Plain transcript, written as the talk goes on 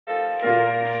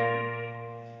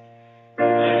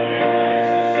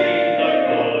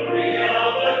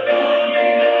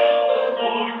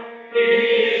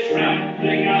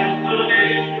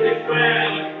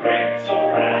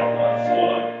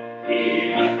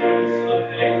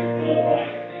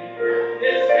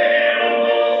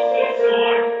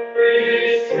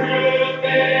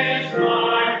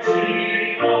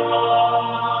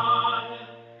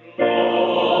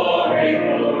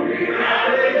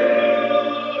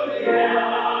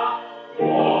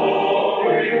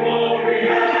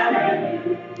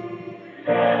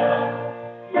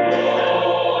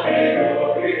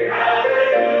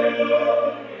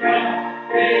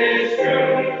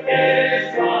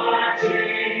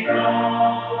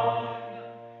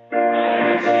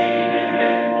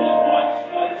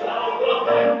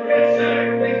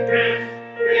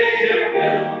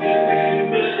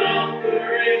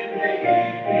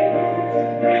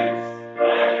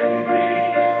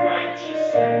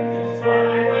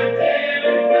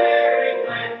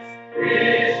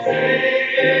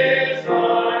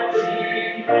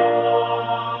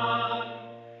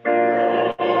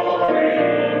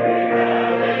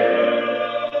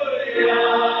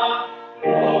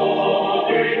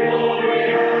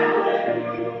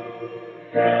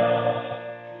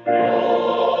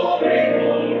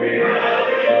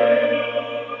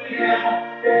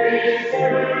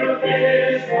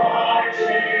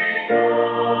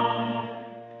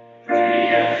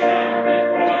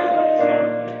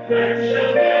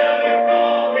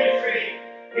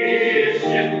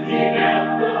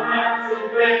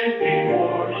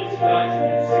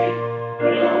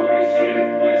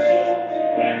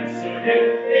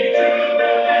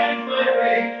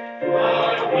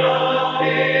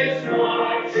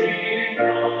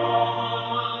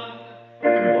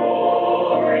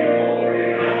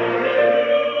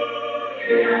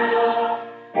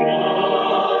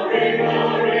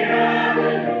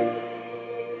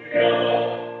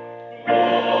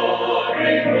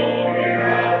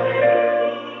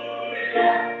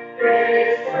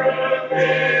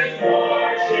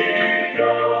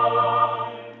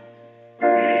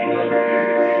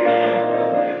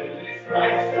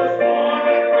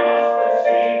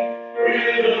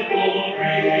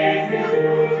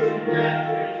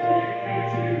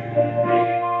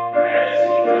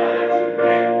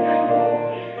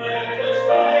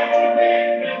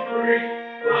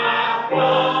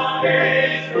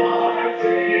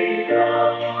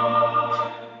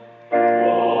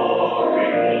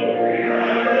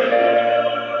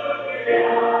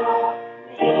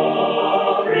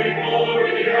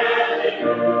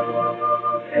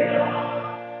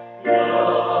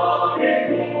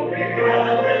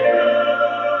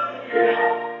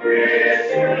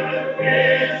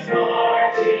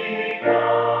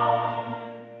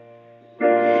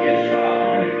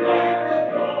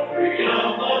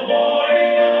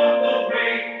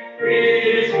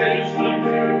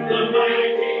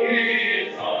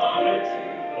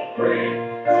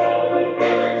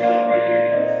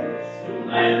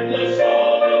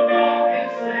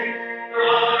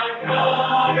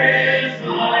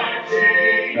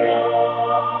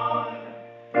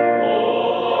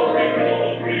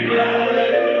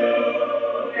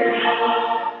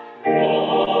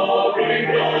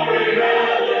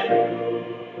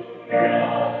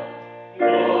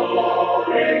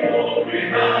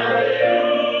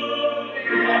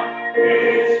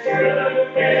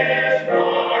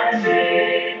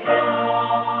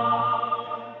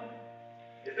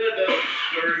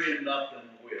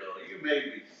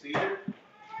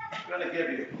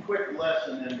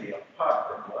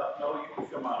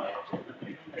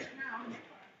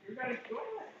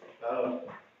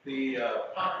The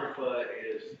Apocrypha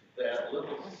is that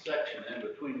little section in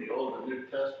between the Old and New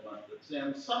Testament that's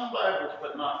in some Bibles,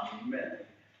 but not many.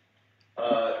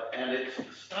 And it's the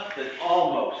stuff that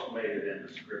almost made it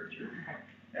into Scripture.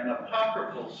 An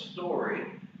apocryphal story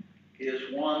is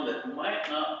one that might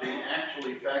not be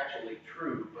actually factually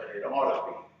true, but it ought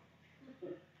to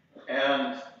be.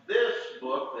 And this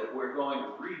book that we're going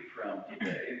to read from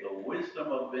today, The Wisdom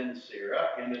of Ben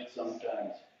Sirach, and it's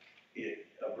sometimes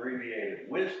abbreviated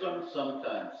Wisdom,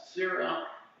 sometimes Sirach,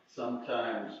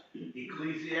 sometimes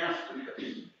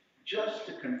Ecclesiasticus, just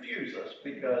to confuse us,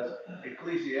 because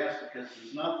Ecclesiasticus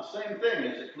is not the same thing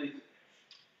as Ecclesiasticus.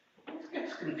 It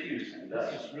gets confusing,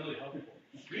 doesn't it? This is really helpful.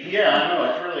 Yeah, I know,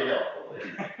 it's really helpful,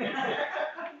 isn't it?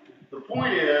 The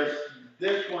point is,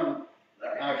 this one,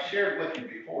 I've shared with you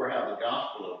before how the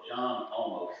Gospel of John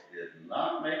almost did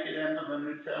not make it into the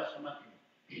New Testament.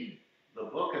 The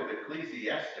book of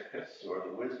Ecclesiasticus, or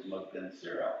the Wisdom of Ben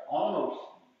Sirach, almost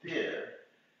did,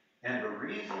 and the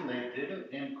reason they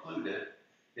didn't include it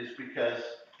is because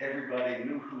everybody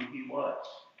knew who he was.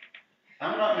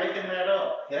 I'm not making that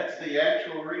up. That's the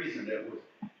actual reason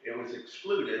it was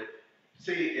excluded.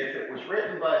 See, if it was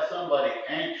written by somebody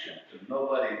ancient and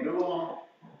nobody knew him,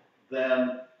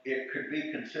 then it could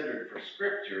be considered for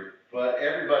Scripture, but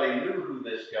everybody knew who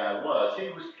this guy was. He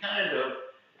was kind of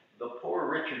the Poor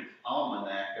Richard's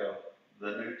Almanac of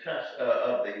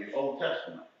the Old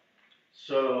Testament.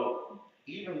 So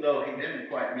even though he didn't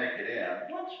quite make it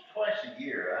in, once or twice a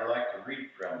year I like to read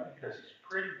from him because he's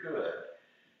pretty good.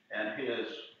 And his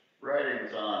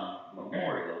writings on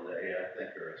Memorial Day, I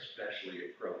think, are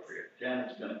especially appropriate.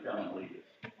 Janet's going to come and lead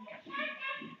us.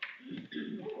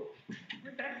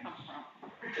 Where'd that come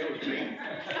from? It was me.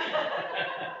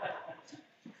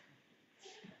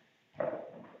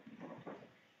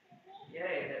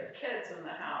 Yay, there are kids in the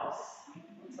house.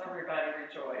 Let's everybody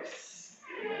rejoice.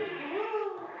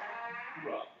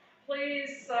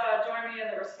 Please join me in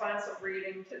the responsive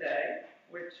reading today,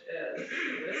 which is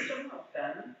the Wisdom of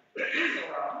Ben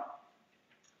Sirach.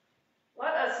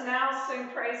 Let us now sing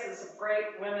praises of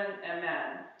great women and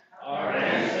men. Our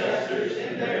ancestors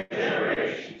in their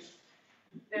generations.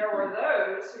 There were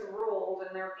those who ruled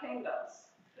in their kingdoms.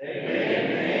 They made a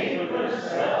name for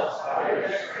themselves by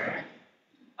their strength.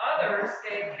 Others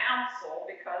gave counsel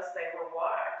because they were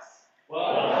wise.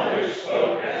 While others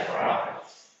spoke as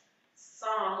prophets.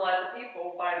 Some led the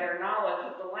people by their knowledge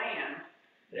of the land.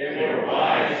 They were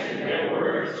wise in their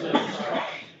words of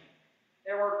instruction.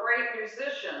 There were great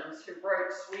musicians who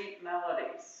wrote sweet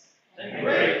melodies. And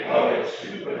great poets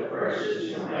who put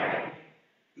verses to writing.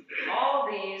 All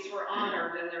these were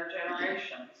honored in their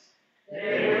generations.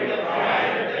 They were the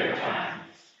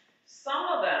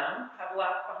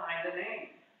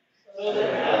so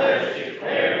that others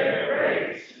declare their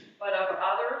praise. But of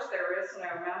others there is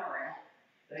no memory.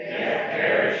 They have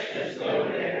perished as though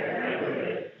they had never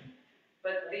lived.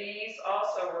 But these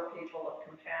also were people of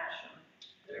compassion.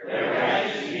 Their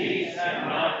righteous deeds have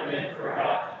not been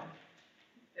forgotten.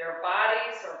 Their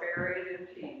bodies are buried in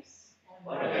peace.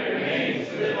 But their names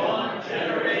live on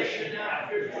generation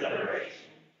after generation.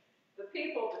 The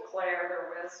people declare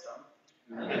their wisdom.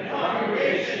 And the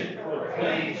congregation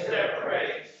proclaims their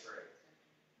praise.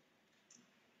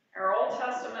 Our Old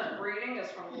Testament reading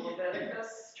is from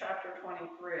Leviticus chapter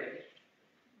 23.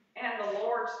 And the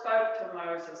Lord spoke to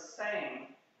Moses, saying,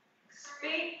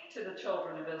 Speak to the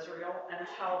children of Israel and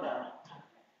tell them,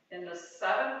 in the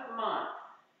 7th month,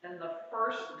 in the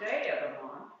first day of the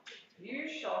month, you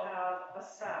shall have a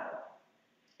Sabbath,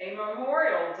 a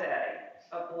memorial day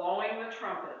of blowing the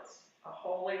trumpets, a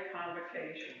holy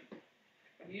convocation.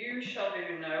 You shall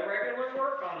do no regular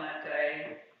work on that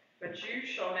day, but you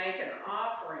shall make an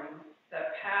offering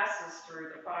that passes through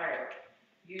the fire.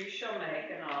 You shall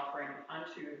make an offering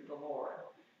unto the Lord.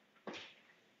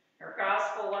 Our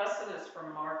gospel lesson is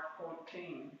from Mark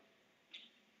 14.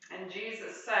 And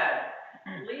Jesus said,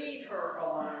 Leave her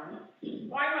alone.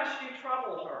 Why must you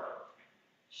trouble her?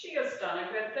 She has done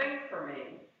a good thing for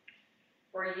me.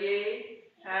 For ye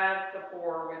have the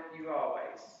poor with you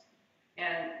always.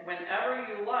 And whenever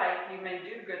you like, you may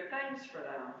do good things for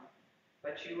them,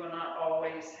 but you will not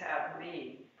always have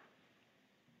me.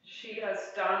 She has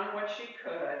done what she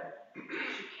could.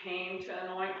 She came to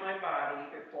anoint my body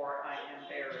before I am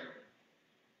buried.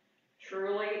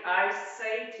 Truly, I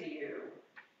say to you,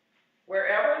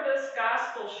 wherever this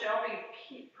gospel shall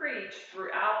be preached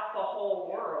throughout the whole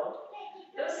world,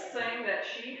 this thing that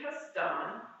she has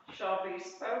done shall be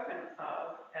spoken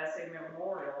of as a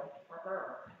memorial for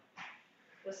her.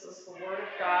 This is the word of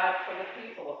God for the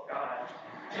people of God.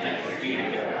 Thanks be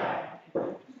to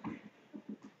God.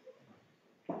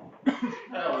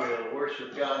 Now we'll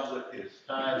worship God with his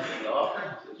tithes and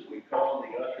offerings as we call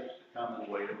the ushers to come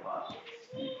and wait upon us.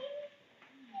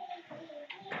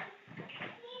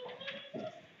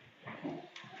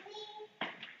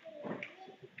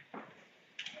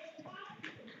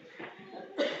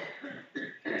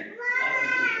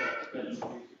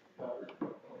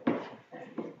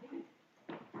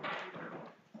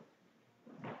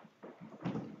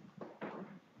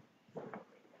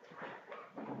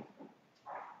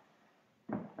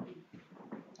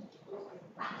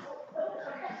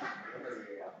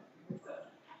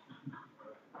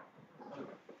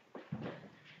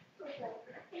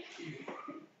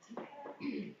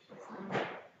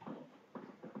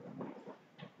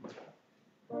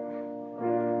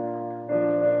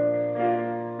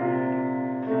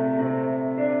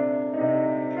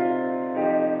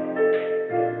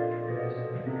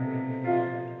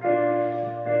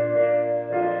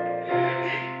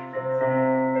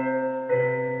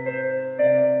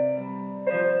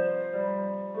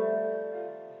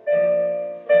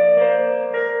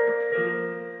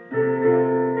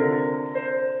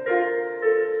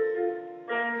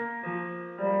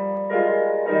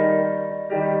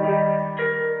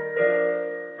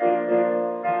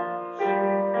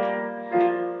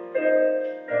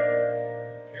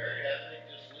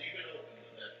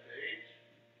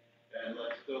 And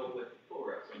let's go with the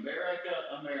chorus. America,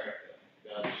 America,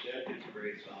 God shed his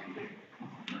grace on thee.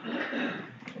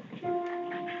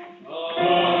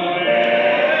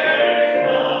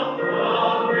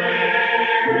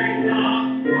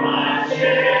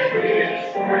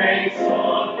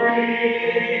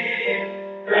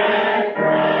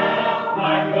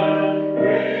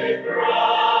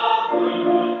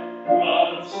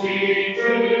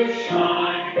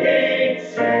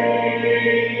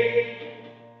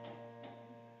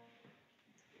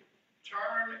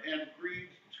 Turn and greet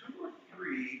 2 or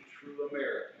 3 true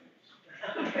Americans.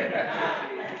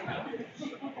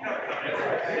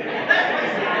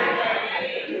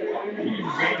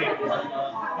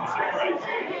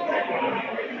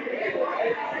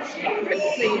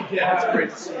 Yeah, it's great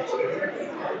to see you too.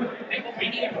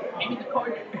 Maybe the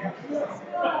card.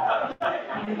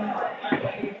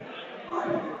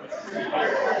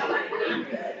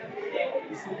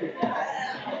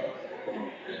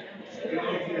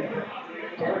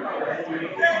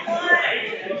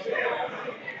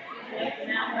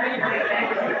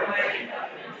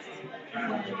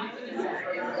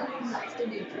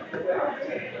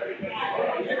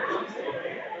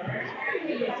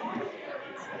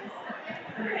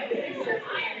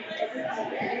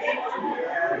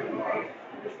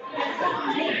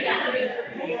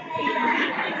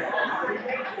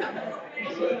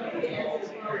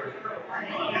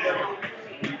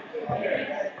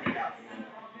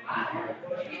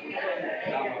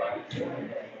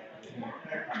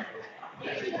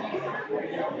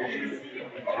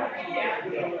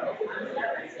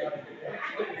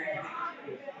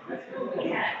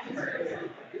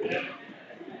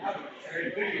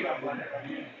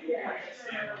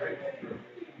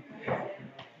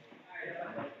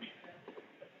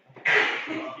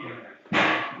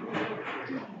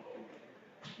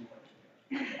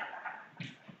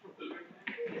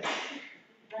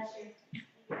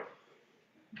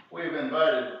 we've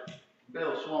invited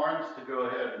Bill Swarns to go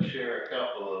ahead and share a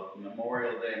couple of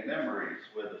Memorial Day memories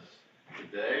with us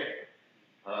today.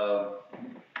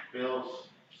 Bill's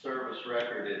service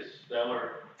record is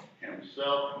stellar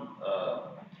himself.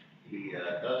 He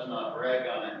does not brag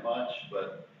on it much,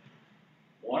 but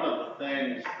one of the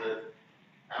things that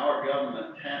our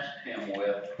government tasked him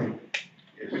with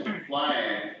is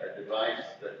flying a device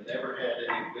that never had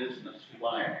any business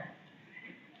flying.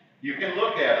 You can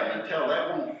look at him and tell that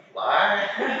won't fly.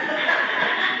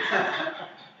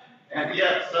 And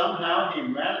yet somehow he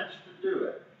managed to do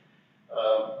it.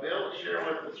 Bill, share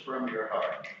with us from your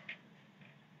heart.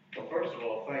 Well, first of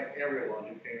all, thank everyone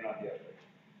who came out yesterday.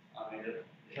 I mean, it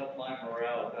helped my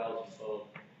morale 1,000 fold,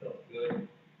 felt good.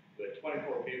 We had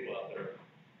 24 people out there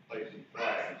placing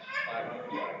flags, 500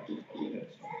 flags.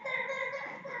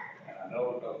 And I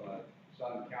know because my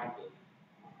son counted,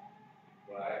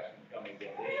 when I asked him to come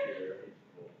again this year, he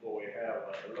said, well, we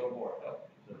have a little more help.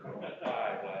 He said, we had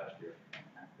 5 last year.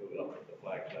 So we'll put the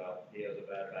flags out. He has a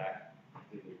bad back.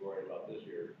 He was worried about this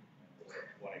year.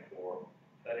 24.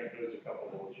 That includes a couple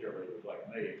of little cheerleaders like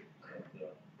me, and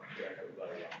cheering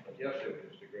everybody on. But yesterday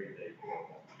was just a great day for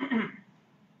them.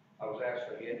 I was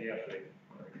asked again yesterday,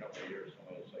 a couple of years,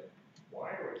 somebody would say,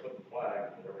 why are we putting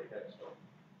flags at every headstone?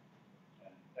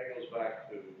 And that goes back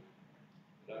to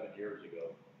 11 years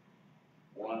ago.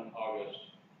 1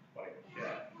 August 2010,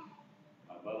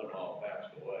 my mother-in-law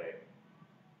passed away.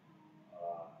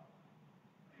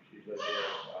 And she's lived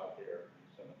out here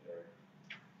in the cemetery.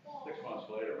 6 months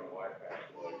later, my wife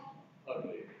passed away,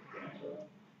 ugly cancer,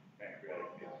 pancreatic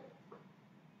cancer.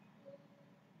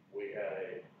 We had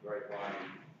a very fine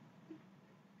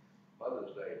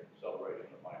Mother's Day celebration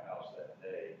at my house that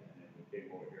day, and then we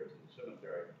came over here to the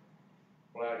cemetery,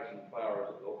 flags and flowers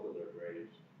that go to their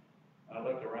graves. And I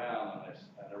looked around, and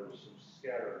there was some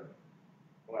scattered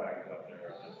flags up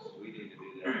there, and I said, we need to do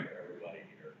that for everybody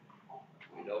here.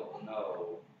 We don't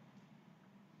know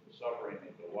the suffering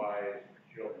that the wives,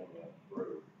 children went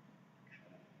through,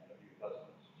 and a few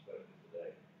husbands, especially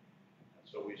today. And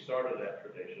so we started that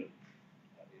tradition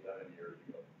 11 years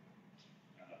ago,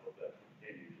 and I hope that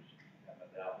continues. And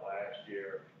now last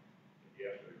year,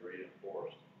 yesterday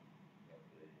reinforced that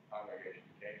the congregation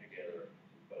came together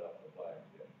to put up the flags.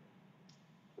 That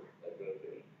good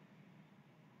feeling.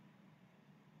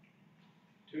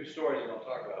 2 stories I'm going to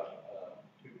talk about,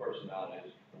 2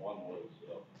 personalities. One was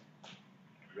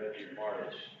Reggie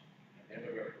Martis, an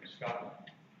immigrant from Scotland,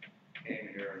 came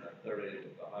here in the 30s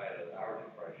at the height of our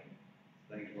depression.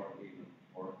 Things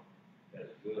weren't as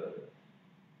good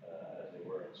as they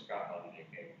were in Scotland when he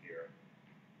came here.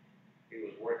 He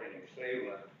was working in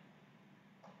Cleveland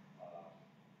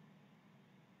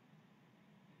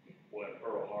when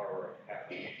Pearl Harbor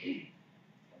happened.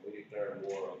 And we declared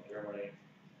war on Germany,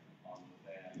 on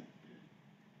Japan, and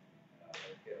I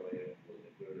think Italy was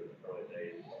included in the early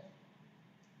days.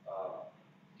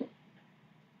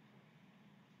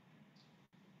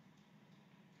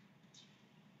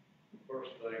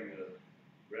 First thing that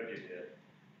Reggie did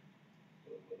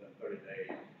was within 30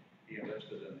 days, he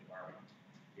enlisted in the Army.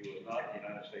 He was not a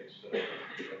United States citizen.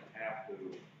 He didn't have to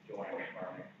join the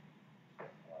Army.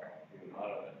 He would not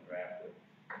have been drafted,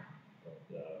 but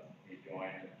he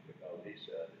joined because he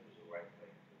said it was the right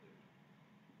thing to do.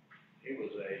 He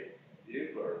was a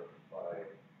bugler by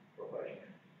profession,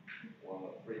 one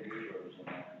of 3 buglers in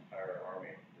that entire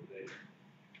Army division.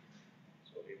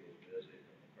 So he was busy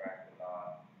from the crack of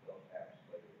dawn until perhaps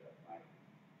later that night.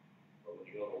 But when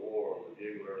you go to war, the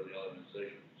bugler, the other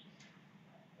musicians,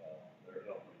 they're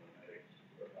helping the medics,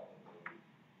 they're helping the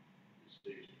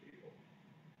deceased people.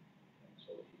 And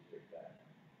so he did that.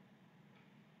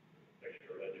 The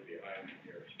picture of Reggie behind me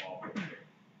here, a small picture.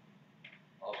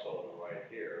 Also on the right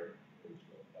here is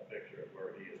a picture of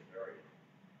where he is buried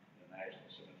in the National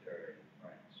Cemetery in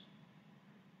France.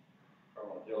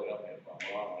 Colonel Joe, help me if I'm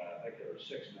wrong, I think there are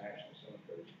 6 national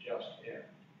cemeteries just in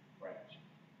France.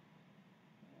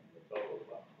 And the total is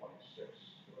about 26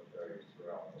 cemeteries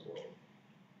throughout the world.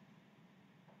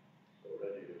 So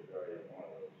Reggie was buried in one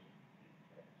of those in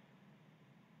France.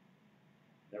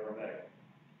 Never met him.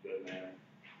 Good man.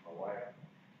 My wife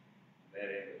met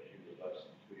him, but she was less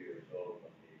than 2 years old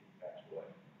when he passed away.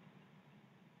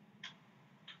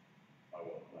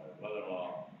 My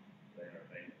mother-in-law, they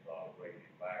entertained the thought of bringing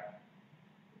him back.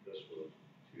 But this was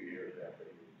 2 years after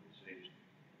he was deceased.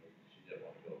 She didn't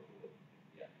want to go through it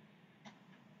again.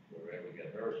 We were able to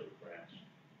get hers to France.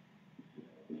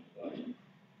 It was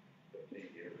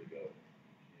 15 years ago.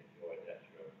 She enjoyed that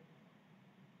trip.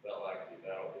 Felt like the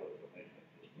battlefield commission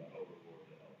just went overboard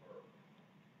to help her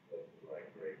go to the right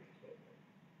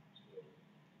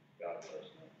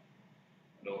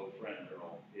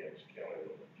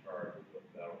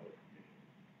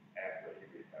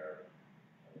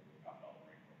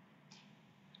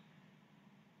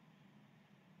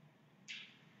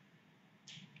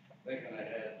thinking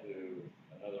ahead to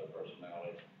another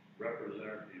personality,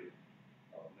 representative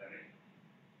of many.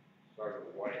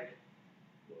 Sergeant White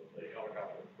was a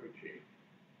helicopter crew chief,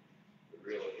 the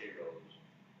real heroes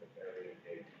of every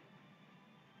engagement.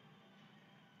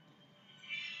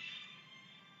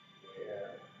 We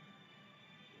had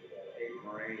 8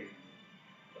 Marines,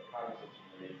 reconnaissance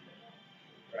Marines,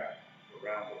 trapped,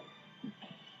 surrounded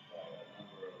by a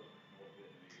number of North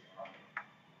Vietnamese Army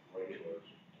regulars.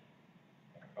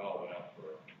 And a call went out for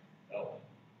help.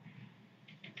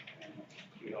 And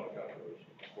 2 helicopters,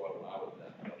 the squadron I was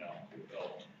in, went out to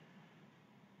help.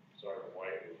 Sergeant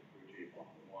White was crew chief on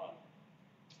the one,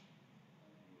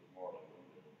 and he was mortally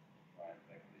wounded trying to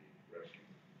make the rescue.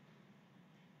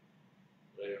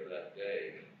 Later that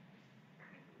day, in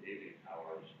the evening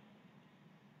hours,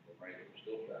 the Marines were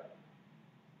still trapped.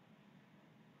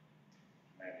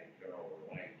 Commanding General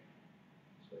Wayne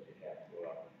said you have to go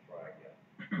out and try again.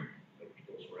 They were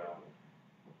still surrounded.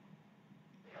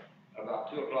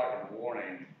 About 2 o'clock in the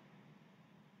morning,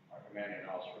 our commanding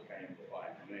officer came to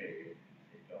find me.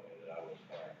 He told me that I was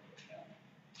firing at him,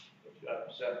 which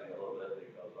upset me a little bit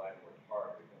because I worked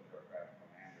hard to become aircraft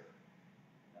commander.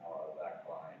 Now I was back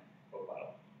flying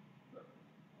co-pilot.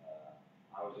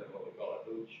 I was in what we call a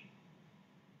hooch,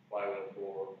 plywood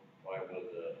floor, plywood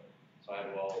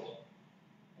sidewalls,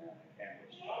 and a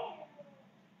canvas top.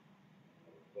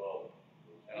 There were 12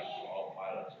 lieutenants, all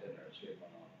pilots in there sleeping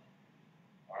on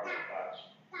Army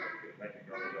cots, making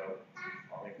guns up,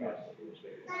 Army cots that we were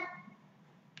sleeping on.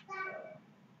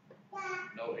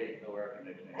 No heat, no air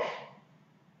conditioning.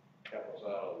 Kept us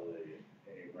out of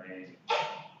any rain.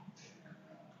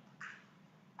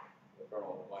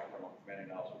 My colonel,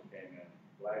 commanding officer came in,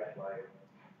 flashlight,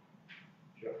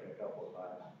 shook me a couple of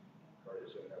times, and pretty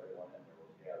soon everyone in there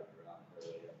was gathered around and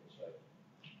really had to say.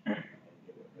 And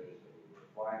give the news that we were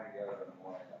flying together in the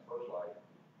morning at first light,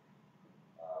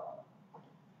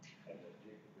 and the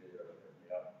Jeep would be there to pick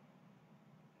me up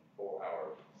in 4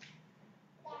 hours.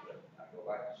 I go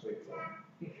back to sleep though.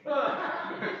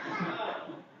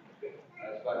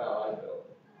 That's about how I felt.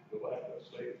 Go back to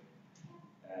sleep.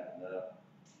 And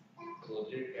so the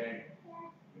Jeep came,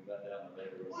 we got down the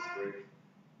later room brief.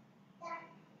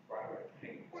 Primary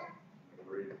thing in the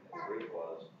brief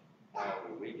was, how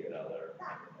do we get out of there in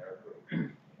air crew?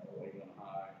 Wingman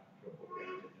High, triple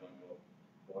into the jungle,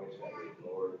 boys had to be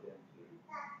lowered into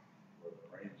where the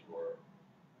Marines were,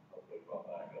 hopefully brought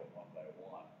back up one by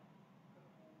one.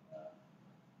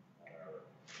 And our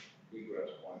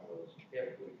egress point was,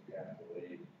 if we have to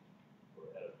leave,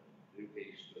 we're headed due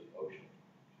east to the ocean,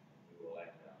 and we will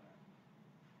land down there.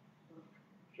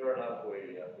 Sure enough, we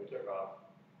took off.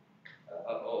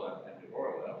 And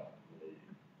before we left, the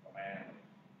command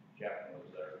captain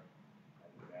was there, and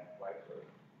the command flight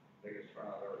sergeant. Biggest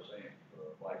turnout I've ever seen for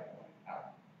a flight going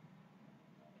out.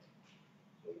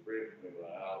 So the brief, we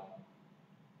went out.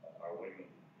 Our wingman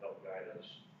helped guide us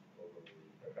over the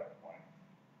pickup point.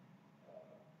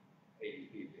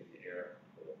 80 feet in the air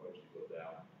for the hoist to go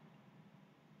down.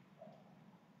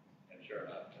 And sure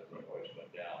enough, as the hoist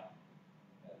went down,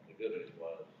 and the good news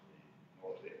was the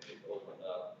North Vietnamese opened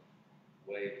up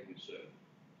way too soon.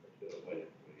 They should have waited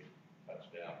till we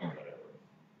touched down or whatever.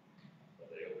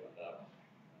 But they opened up,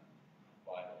 and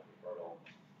finally we heard them.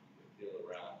 You could feel the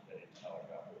rounds hitting the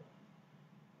helicopter.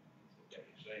 Can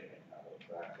you see me? I was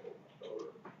back over my shoulder.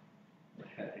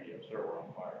 Yes, sir, we're on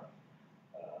fire.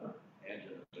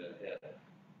 Engine has been hit.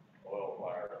 Oil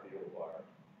fire, fuel fire.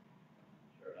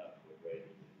 Sure enough, we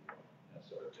raised the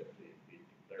necessary 15 feet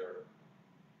to clear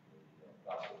the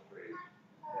fossil trees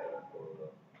headed for the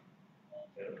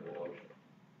ocean.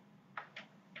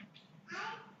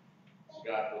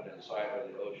 Got within sight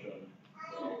of the ocean,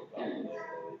 well, the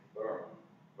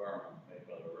Burma, made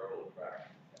by the railroad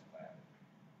track and back.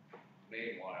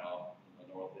 Meanwhile, in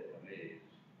the North Vietnamese,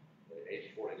 the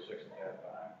H-46 at that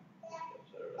time,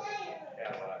 considered a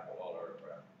Cadillac of all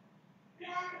aircraft.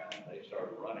 And they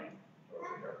started running toward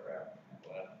the aircraft and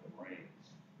left the Marines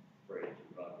free to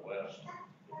run west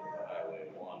to the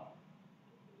Highway 1,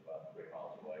 which is about 3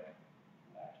 miles away,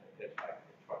 and actually hitchhiked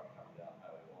the truck coming down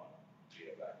Highway 1 to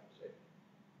get back to safety.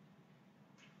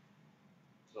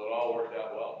 So it all worked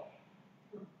out well.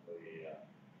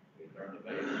 We turned the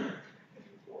base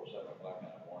before 7 o'clock in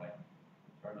the morning.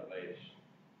 Turned the base.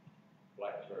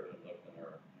 Black surgeon looked in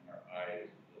her eyes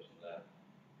and this and that.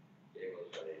 Gave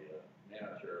us a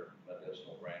miniature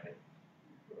medicinal brandy.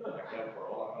 I kept for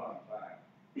a long time.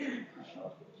 And I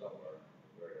was somewhere in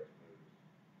various moods.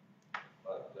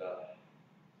 But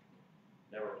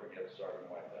never forget Sergeant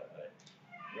White that day.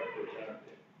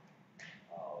 Representative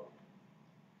of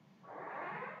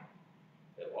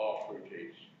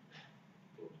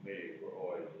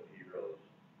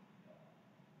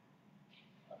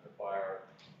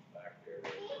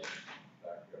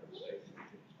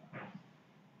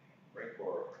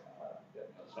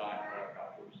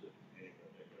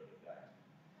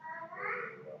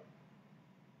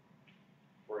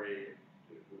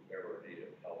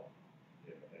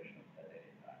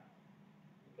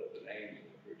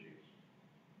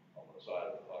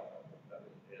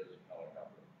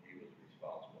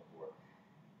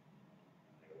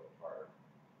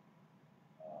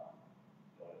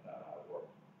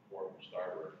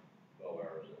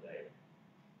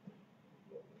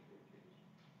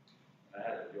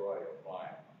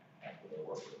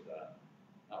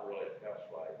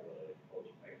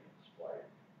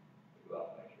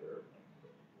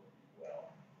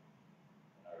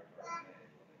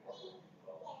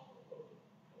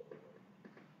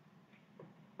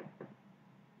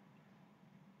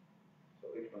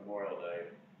Memorial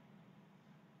Day,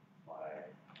 my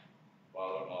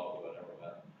father-in-law, who I never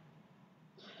met,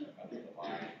 comes to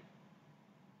mind,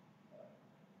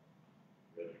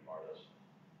 Reggie Martis,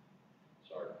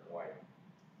 Sergeant White,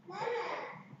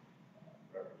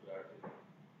 represented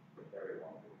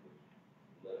everyone who was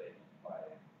living and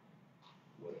fighting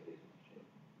with these machines.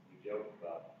 We joked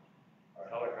about our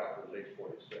helicopter was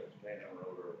H-46, tandem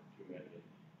rotor, 2 engines,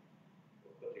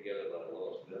 were put together by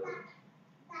Louis Dillon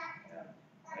and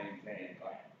maintained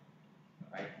by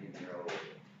 19-year-old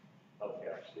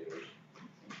hubcap steers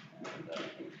and 10,000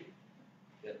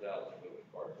 moving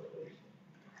parts at least.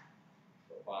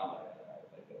 So finally, I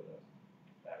think of it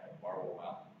back in Marble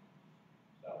Mountain,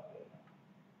 South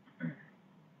Vietnam.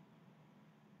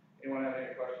 Anyone have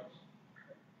any questions?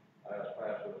 I was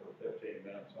pastor for 15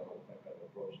 minutes. I don't think I've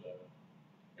approached that.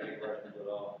 Any questions at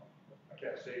all? I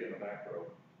can't see you in the back row.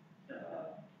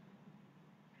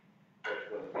 Which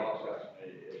when the boss asked me,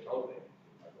 it's hoping,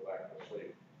 I go back to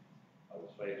sleep. I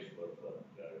was faced with,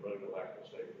 really go back to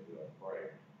sleep and do a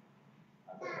prayer.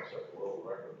 I think I set the world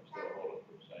record and still hold it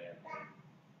for saying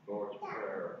Lord's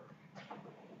Prayer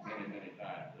many, many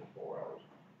times in 4 hours.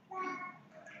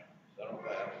 Set them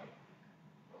fast.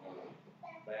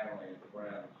 Family and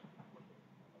friends,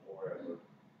 wherever.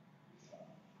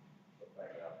 But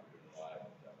thank God for being alive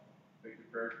and that. Make your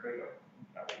prayers big up.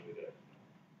 I will do that.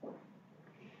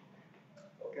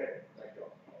 Okay, thank you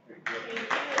all.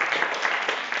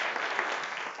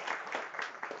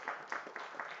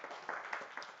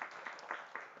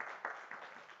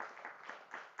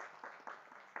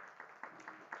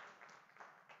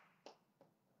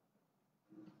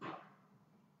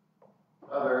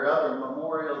 Are there other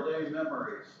Memorial Day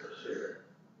memories to share?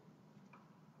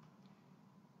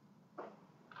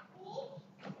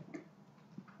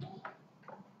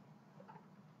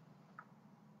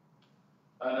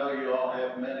 I know you all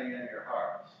have many in your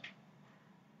hearts.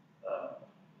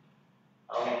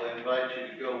 I will invite you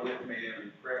to go with me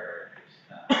in prayer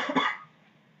at this time.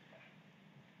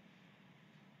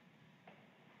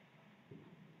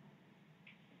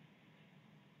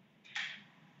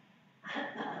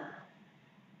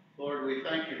 Lord, we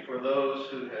thank you for those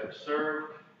who have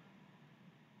served,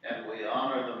 and we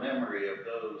honor the memory of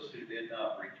those who did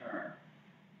not return.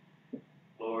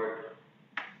 Lord,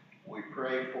 we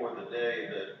pray for the day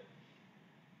that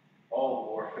all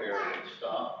warfare would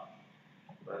stop,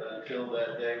 but until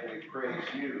that day, we praise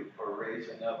you for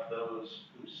raising up those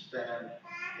who stand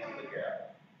in the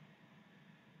gap.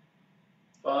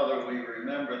 Father, we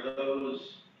remember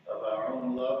those of our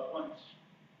own loved ones,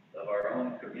 of our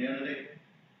own community,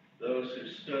 those who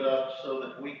stood up so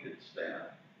that we could stand.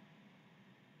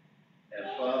 And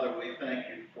Father, we thank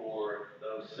you for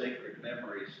those sacred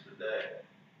memories today.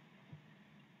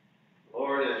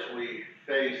 Lord, as we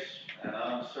face an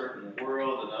uncertain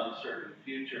world, an uncertain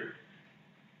future,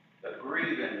 a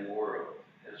grieving world,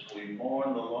 as we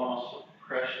mourn the loss of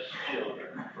precious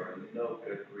children for no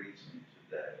good reason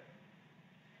today.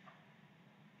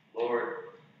 Lord,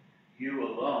 you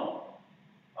alone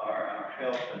are our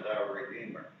help and our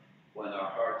Redeemer when our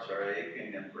hearts are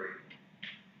aching and breaking.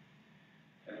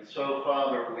 And so,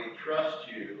 Father, we trust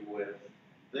you with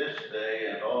this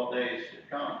day and all days to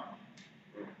come.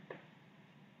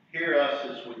 Hear us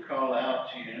as we call out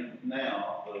to you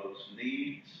now those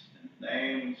needs and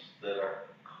names that are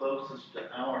closest to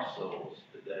our souls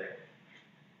today.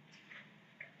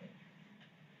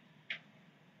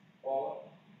 Paula?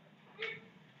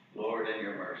 Lord, in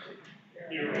your mercy.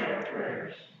 Hear our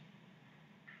prayers.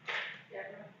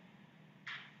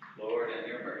 Lord, in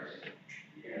your mercy.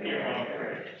 Hear our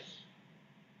prayers.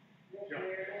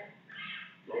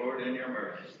 Lord, in your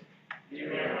mercy.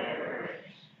 Hear our prayers.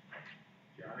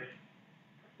 Johnny.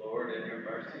 Lord, in your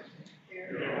mercy.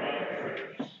 Hear our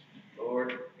prayers.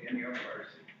 Lord, in your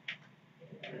mercy.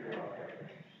 Hear our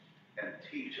prayers. And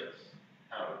teach us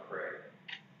how to pray.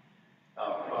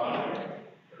 Our Father,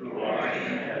 who art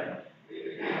in heaven,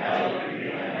 hallowed be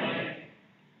thy name.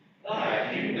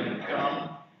 Thy kingdom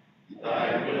come, thy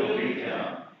will be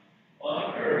done,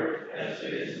 on earth as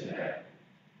it is in heaven.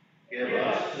 Give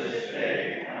us this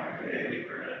day our daily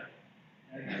bread,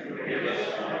 and forgive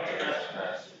us our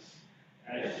trespasses,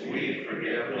 as we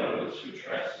forgive those who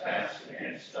trespass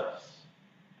against us.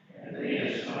 And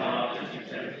lead us not into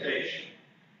temptation,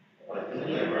 but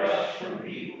deliver us from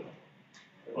evil.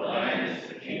 For thine is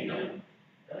the kingdom,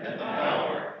 and the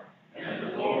power, and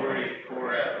the glory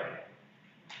forever.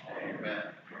 Amen.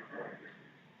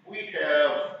 We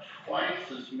have twice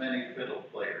as many fiddle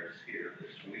players here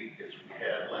this week as we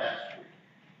had last week.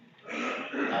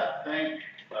 I think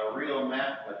a real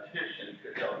mathematician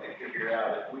could help me figure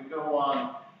out if we go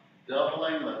on doubling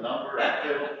doubling the number of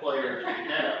fiddle players we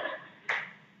have.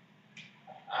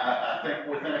 I think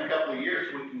within a couple of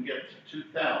years, we can get to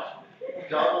 2,000,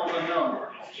 double the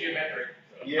number. It's geometric.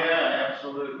 So. Yeah,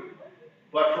 absolutely.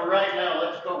 But for right now,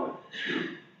 let's go with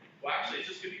 2. Well, actually, it's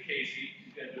just going to be Casey.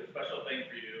 She's going to do a special thing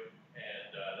for you.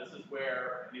 And this is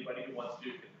where anybody who wants to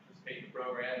can participate in the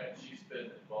program. And she's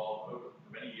been involved for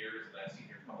many years. And I've seen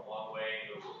her come a long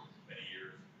way over many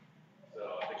years.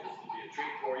 So I think this will be a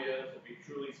treat for you. This will be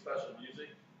truly special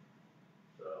music.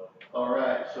 So. All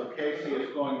right, so Casey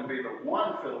is going to be the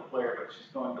one fiddle player, but she's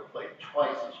going to play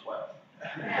twice as well.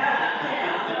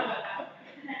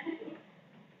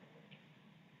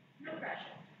 No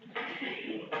pressure.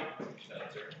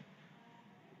 That's her.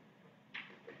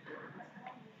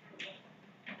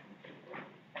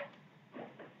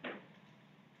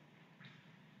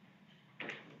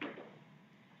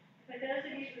 For those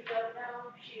of you who don't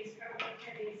know, she is currently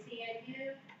attending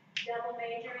CNU, double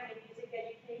majoring in music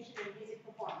education and music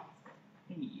performance.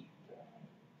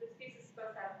 This piece is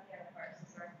supposed to have a piano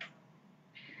first, sorry.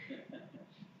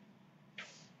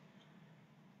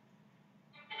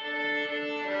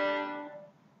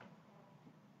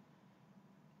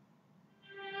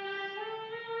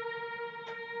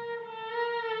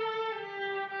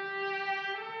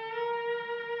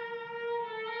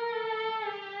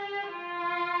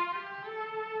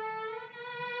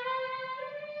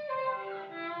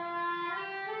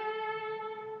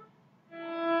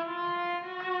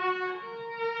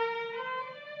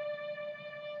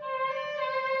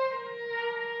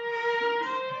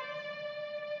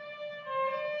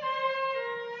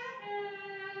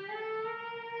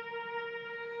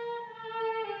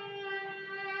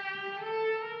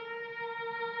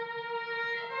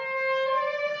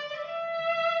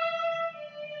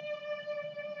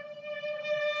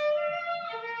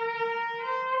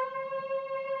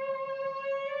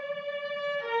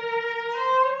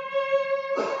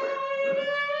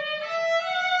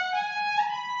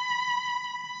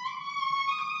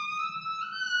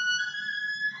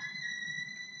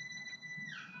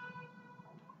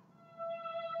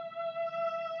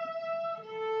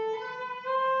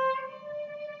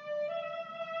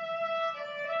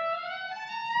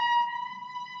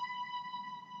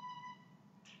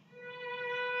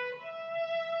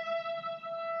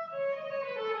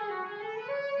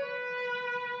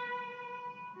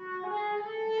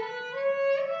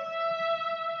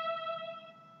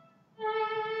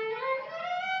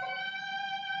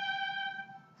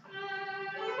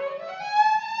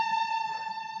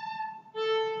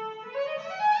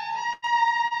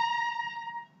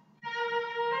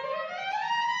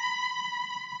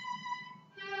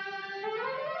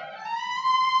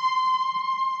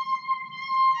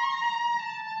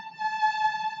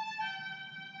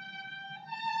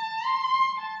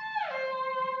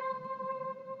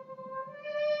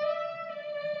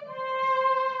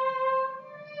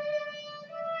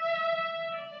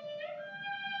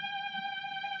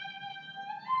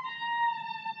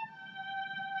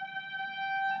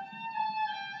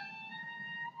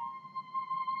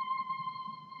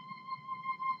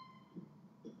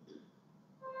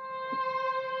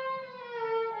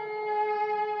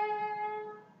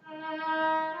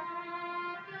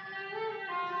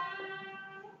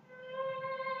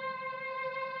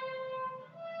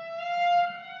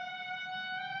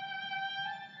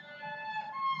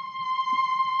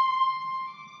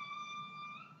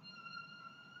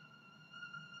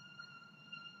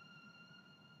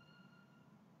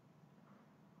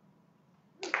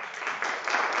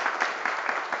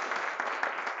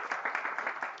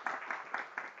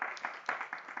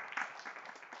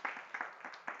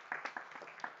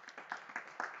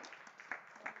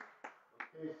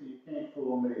 Casey, you can't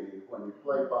fool me. When you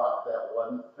play Bach, that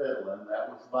wasn't fiddling, that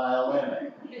was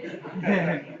violining.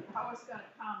 I was gonna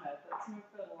comment, that's no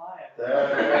fiddle either.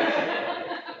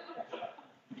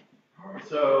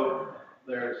 So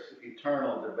there's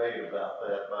eternal debate about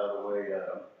that, by the way.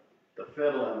 The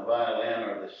fiddle and the violin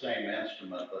are the same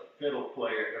instrument, but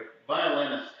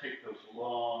violinists take those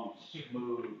long,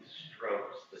 smooth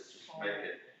strokes that just make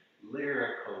it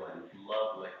lyrical and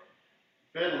lovely.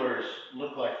 Fiddlers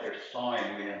look like they're sawing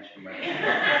the instrument.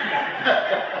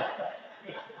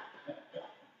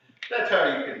 That's how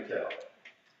you can tell.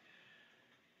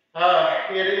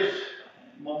 It is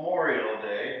Memorial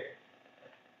Day.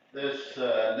 This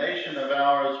nation of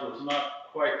ours was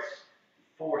not quite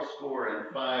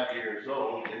 85 years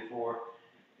old before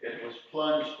it was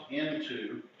plunged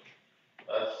into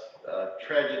a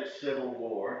tragic civil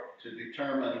war to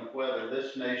determine whether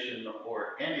this nation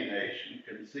or any nation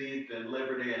conceived in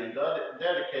liberty and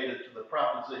dedicated to the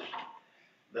proposition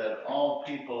that all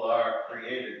people are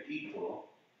created equal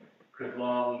could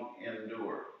long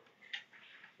endure.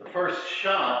 The first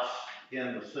shots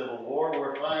in the Civil War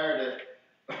were fired at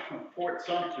Fort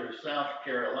Sumter, South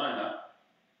Carolina,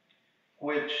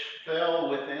 which fell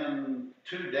within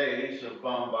 2 days of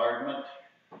bombardment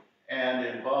and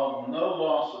involved no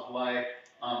loss of life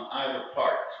on either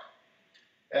part.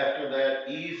 After that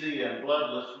easy and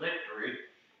bloodless victory,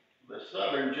 the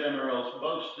Southern generals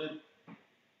boasted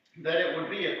that it would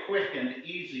be a quick and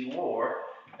easy war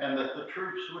and that the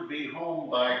troops would be home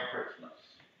by Christmas.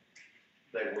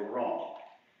 They were wrong.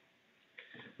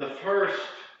 The first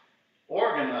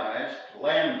organized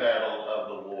land battle of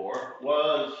the war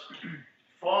was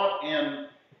fought in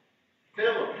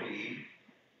Philippi,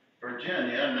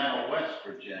 Virginia, now West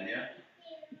Virginia.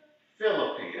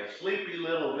 Philippi, a sleepy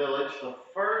little village. The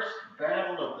first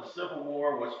battle of the Civil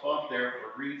War was fought there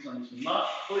for reasons not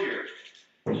clear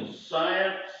to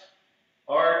science,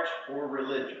 art, or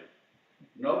religion.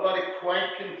 Nobody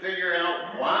quite can figure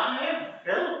out why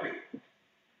Philippi.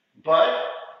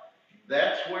 But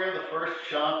that's where the first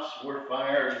shots were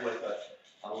fired with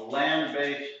a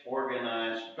land-based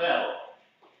organized battle.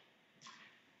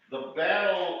 The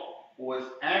battle was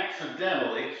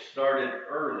accidentally started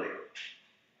early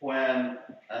when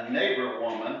a neighbor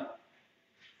woman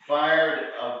fired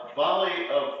a volley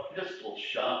of pistol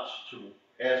shots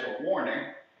as a warning,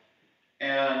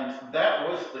 and that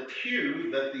was the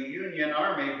cue that the Union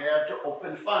Army had to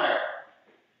open fire.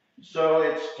 So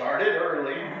it started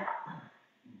early,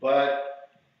 but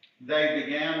they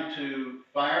began to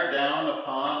fire down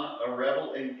upon a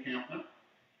rebel encampment.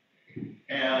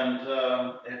 And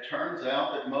it turns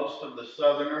out that most of the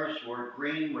Southerners were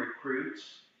green recruits,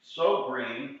 so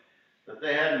green that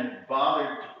they hadn't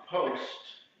bothered to post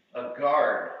a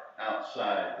guard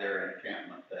outside their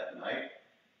encampment that night.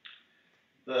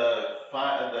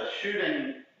 The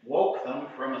shooting woke them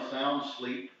from a sound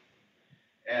sleep,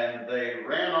 and they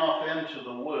ran off into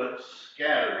the woods,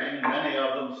 scattering, many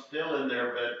of them still in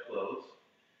their bedclothes.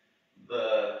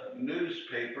 The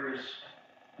newspapers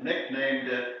nicknamed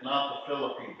it not the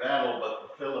Philippi Battle, but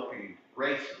the Philippi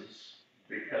Races,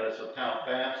 because of how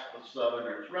fast the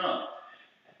Southerners run.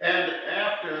 And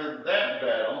after that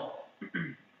battle,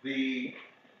 the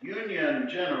Union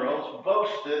generals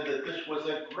boasted that this was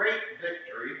a great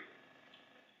victory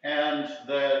and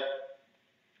that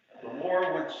the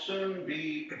war would soon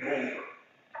be over.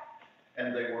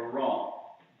 And they were wrong.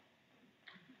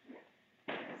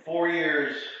 4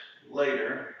 years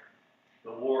later,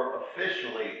 the war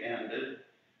officially ended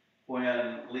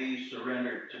when Lee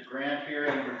surrendered to Grant here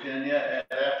in Virginia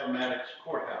at Appomattox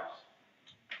Courthouse.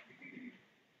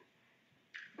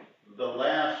 The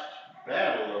last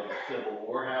battle of the Civil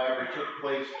War, however, took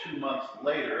place 2 months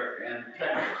later in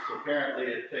Texas. Apparently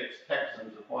it takes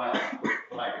Texans a while to quit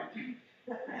fighting.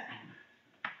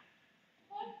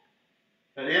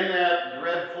 But in that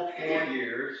dreadful 4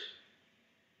 years,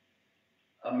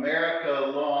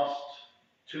 America lost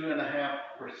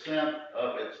 2.5%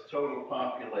 of its total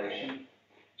population.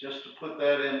 Just to put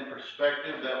that in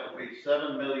perspective, that would be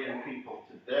 7 million people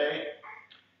today.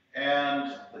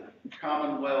 And the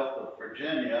Commonwealth of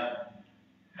Virginia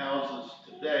houses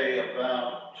today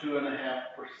about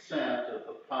 2.5% of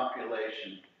the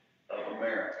population of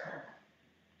America.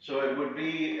 So it would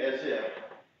be as if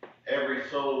every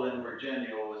soul in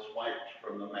Virginia was wiped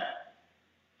from the map.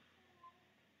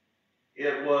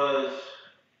 It was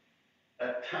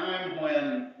a time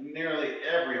when nearly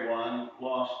everyone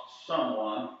lost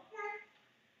someone,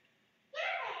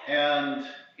 and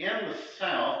in the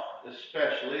South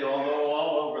especially, although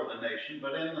all over the nation,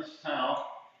 but in the South,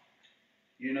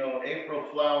 you know, April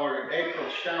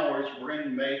showers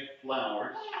bring May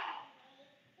flowers.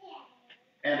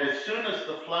 And as soon as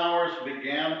the flowers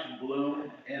began to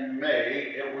bloom in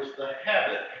May, it was the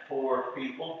habit for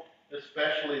people,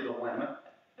 especially the women,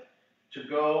 to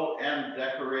go and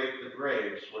decorate the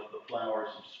graves with the flowers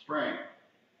of spring.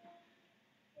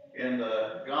 In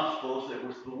the Gospels, it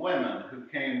was the women who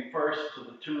came first to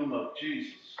the tomb of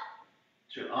Jesus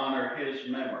to honor his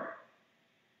memory.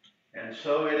 And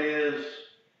so it is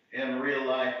in real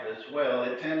life as well.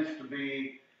 It tends to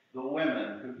be the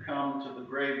women who come to the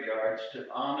graveyards to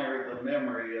honor the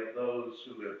memory of those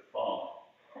who have fallen.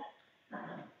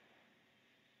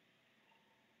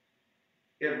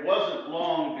 It wasn't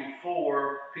long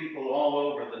before people all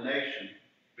over the nation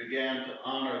began to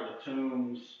honor the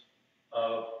tombs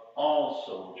of all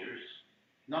soldiers,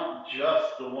 not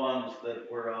just the ones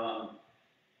that were on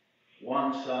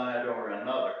one side or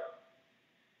another,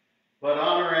 but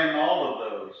honoring all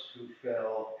of those who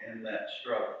fell in that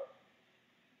struggle.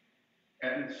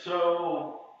 And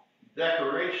so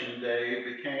Decoration Day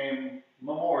became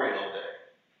Memorial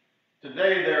Day.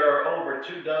 Today there are over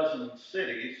 24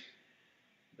 cities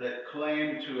that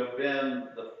claim to have been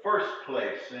the first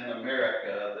place in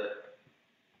America that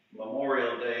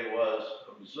Memorial Day was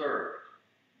observed.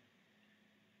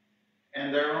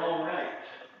 And they're all right.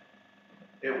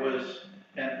 It was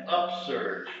an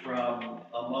upsurge from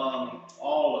among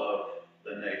all of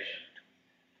the nation.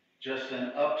 Just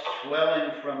an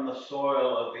upswelling from the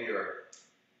soil of the earth,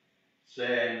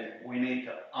 saying we need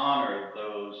to honor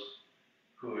those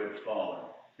who have fallen.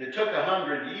 It took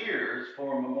 100 years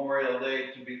for Memorial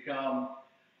Day to become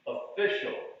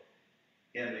official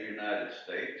in the United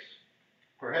States.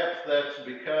 Perhaps that's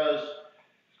because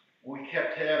we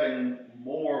kept having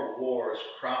more wars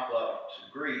crop up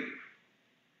to grieve.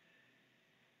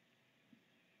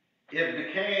 It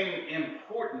became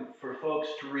important for folks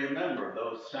to remember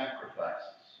those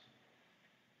sacrifices.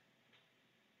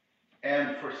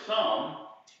 And for some,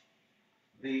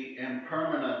 the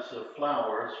impermanence of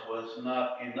flowers was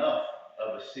not enough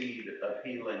of a seed of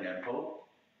healing and hope.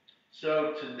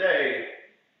 So today,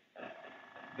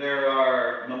 there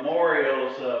are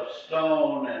memorials of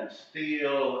stone and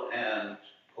steel and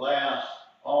glass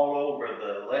all over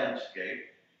the landscape.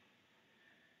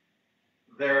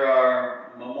 There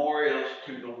are memorials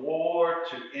to the war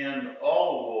to end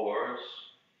all wars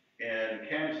in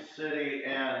Kansas City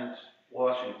and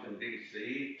Washington,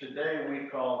 D.C. Today we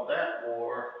call that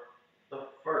war the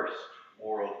First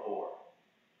World War.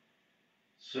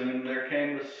 Soon there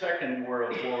came the Second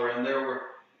World War, and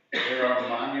there are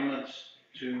monuments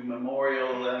to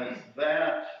memorialize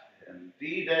that, and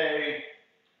D-Day.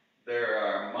 There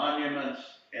are monuments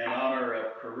in honor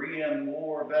of Korean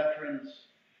War veterans.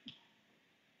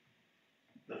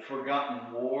 The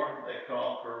Forgotten War, they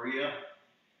call Korea.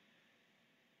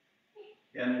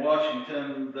 In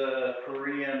Washington, the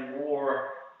Korean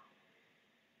War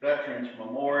Veterans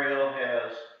Memorial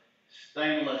has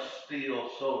stainless steel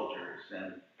soldiers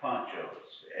in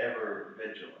ponchos, ever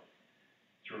vigilant,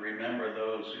 to remember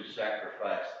those who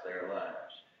sacrificed their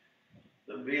lives.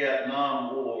 The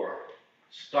Vietnam War,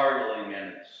 startling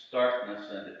in its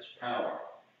starkness and its power,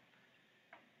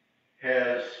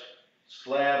 has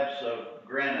slabs of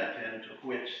granite into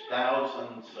which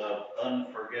thousands of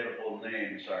unforgettable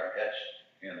names are etched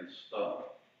in stone.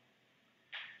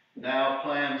 Now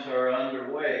plans are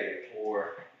underway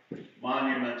for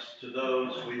monuments to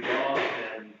those we lost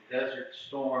in Desert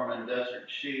Storm and Desert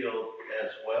Shield as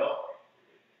well.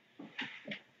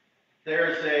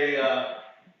 There's a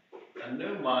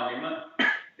new monument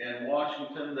in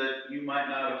Washington that you might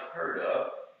not have heard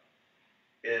of.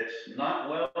 It's not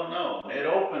well known. It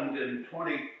opened in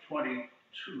 2020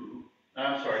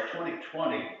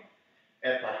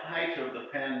 at the height of the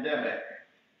pandemic.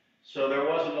 So there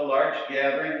wasn't a large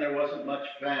gathering, there wasn't much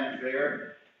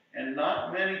fanfare, and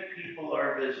not many people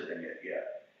are visiting it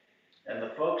yet. And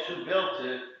the folks who built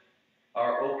it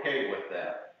are okay with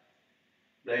that.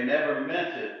 They never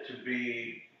meant it to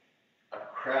be a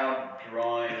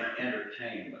crowd-drawing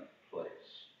entertainment place.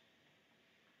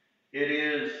 It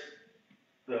is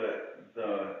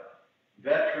the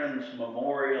Veterans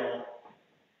Memorial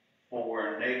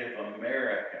for Native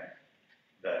American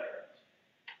veterans.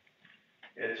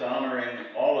 It's honoring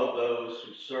all of those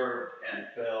who served and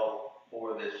fell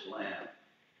for this land.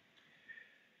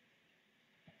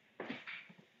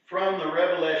 From the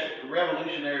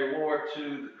Revolutionary War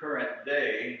to the current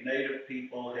day, Native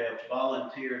people have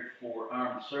volunteered for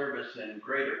armed service in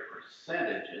greater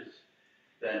percentages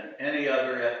than any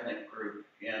other ethnic group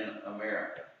in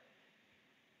America.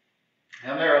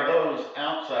 And there are those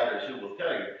outsiders who will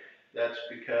tell you that's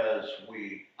because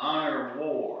we honor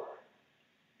war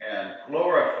and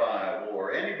glorify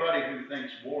war. Anybody who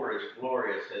thinks war is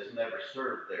glorious has never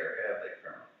served there, have they,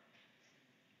 Colonel?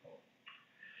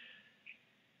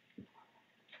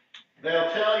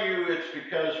 They'll tell you it's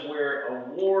because we're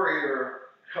a warrior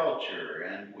culture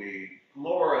and we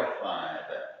glorify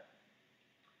that.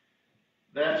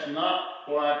 That's not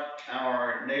what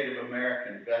our Native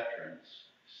American veterans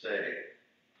say.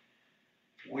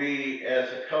 We, as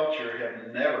a culture,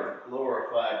 have never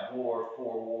glorified war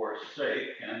for war's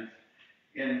sake, and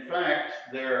in fact,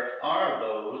 there are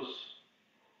those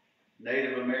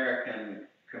Native American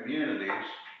communities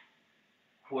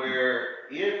where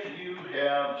if you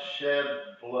have shed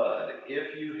blood,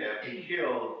 if you have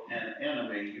killed an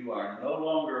enemy, you are no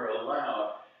longer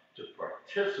allowed to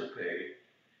participate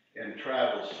in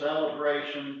tribal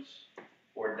celebrations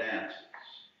or dances.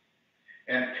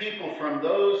 And people from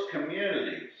those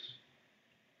communities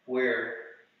where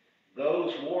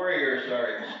those warriors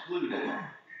are excluded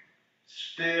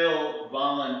still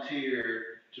volunteer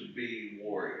to be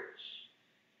warriors.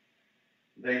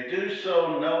 They do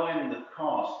so knowing the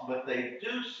cost, but they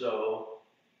do so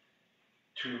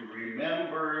to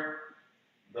remember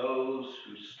those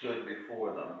who stood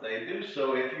before them. They do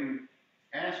so, if you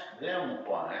ask them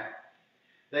why,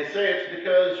 they say it's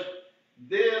because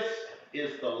this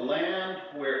is the land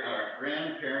where our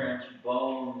grandparents'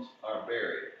 bones are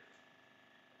buried.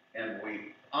 And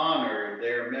we honor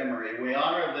their memory. We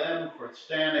honor them for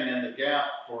standing in the gap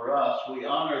for us. We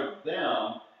honor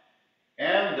them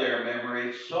and their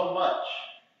memory so much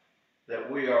that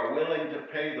we are willing to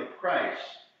pay the price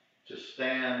to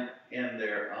stand in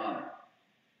their honor.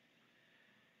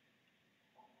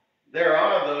 There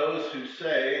are those who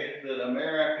say that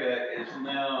America is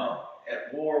now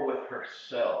at war with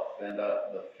herself, and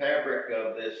the fabric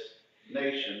of this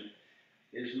nation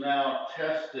is now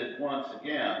tested once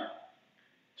again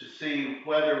to see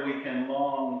whether we can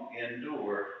long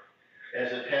endure,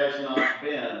 as it has not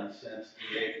been since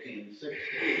the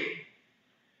 1860s.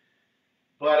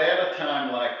 But at a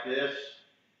time like this,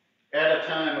 at a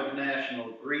time of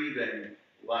national grieving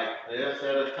like this,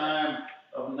 at a time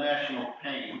of national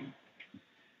pain,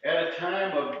 at a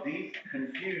time of deep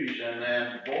confusion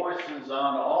and voices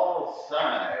on all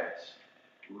sides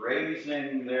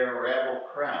raising their rabble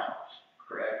cries,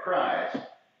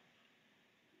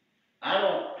 I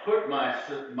don't put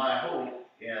my hope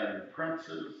in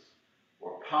princes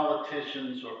or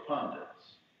politicians or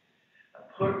pundits. I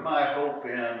put my hope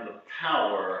in the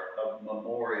power of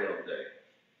Memorial Day.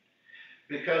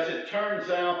 Because it turns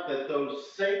out that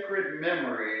those sacred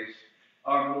memories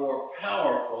are more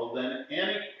powerful than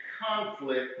any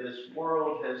conflict this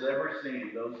world has ever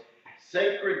seen. Those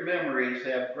sacred memories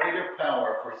have greater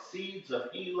power for seeds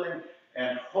of healing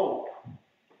and hope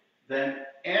than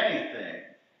anything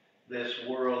this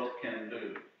world can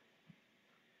do.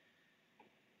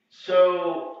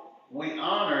 So we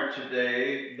honor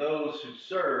today those who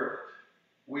served.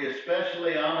 We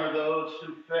especially honor those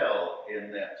who fell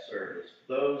in that service,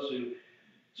 those who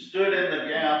stood in the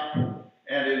gap,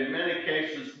 and in many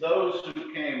cases, those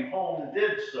who came home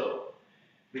did so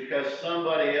because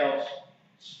somebody else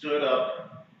stood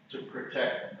up to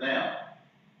protect them.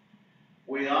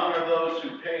 We honor those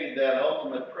who paid that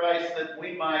ultimate price that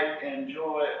we might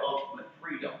enjoy ultimate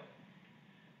freedom.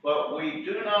 But we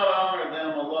do not honor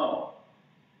them alone.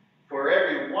 For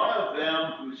every one of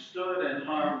them who stood in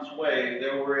harm's way,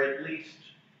 there were at least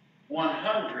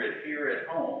 100 here at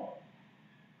home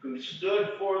who stood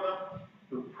for them,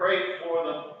 who prayed for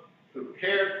them, who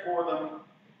cared for them,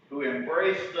 who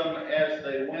embraced them as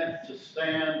they went to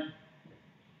stand,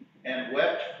 and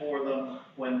wept for them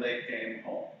when they came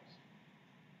home.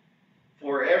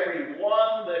 For every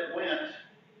one that went,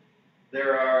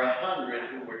 there are 100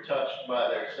 who were touched by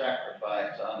their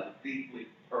sacrifice on a deeply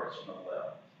personal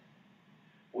level.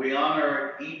 We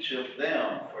honor each of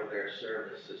them for their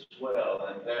service as well,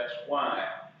 and that's why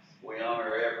we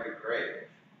honor every grave.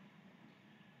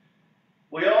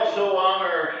 We also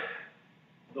honor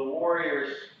the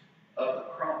warriors of the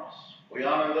cross. We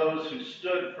honor those who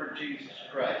stood for Jesus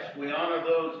Christ. We honor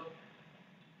those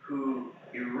who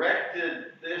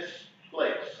erected this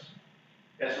place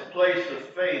as a place of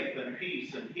faith and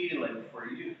peace and healing for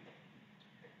you.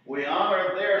 We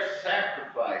honor their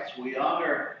sacrifice. We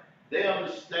honor them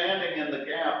standing in the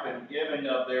gap and giving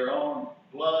of their own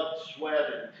blood, sweat,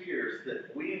 and tears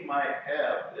that we might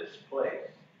have this place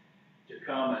to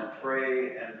come and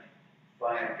pray and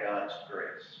find God's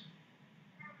grace.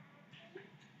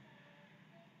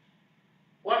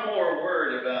 One more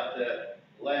word about that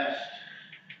last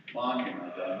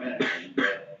monument I mentioned,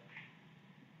 the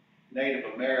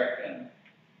Native American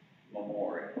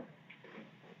Memorial.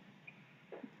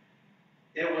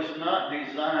 It was not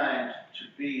designed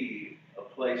to be a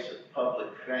place of public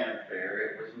fanfare.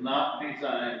 It was not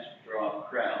designed to draw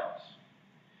crowds.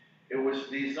 It was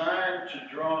designed to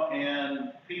draw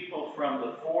in people from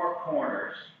the four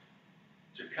corners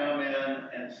to come in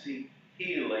and seek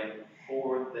healing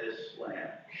for this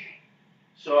land.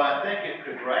 So I think it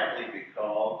could rightly be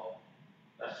called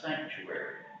a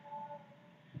sanctuary.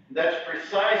 That's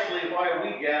precisely why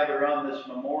we gather on this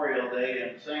Memorial Day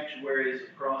in sanctuaries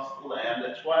across the land.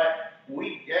 That's why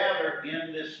we gather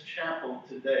in this chapel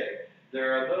today.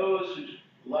 There are those who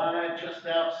lie just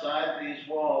outside these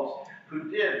walls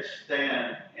who did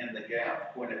stand in the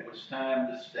gap when it was time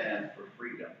to stand for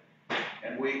freedom.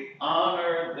 And we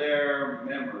honor their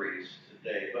memories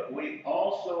today, but we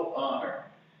also honor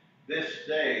this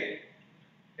day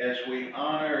as we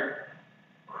honor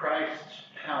Christ's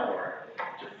power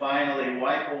to finally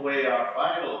wipe away our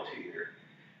final tear,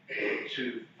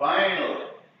 to finally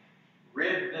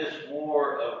rid this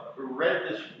world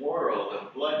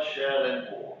of bloodshed and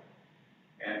war,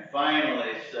 and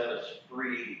finally set us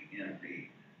free indeed.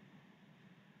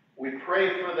 We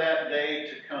pray for that day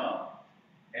to come,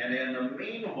 and in the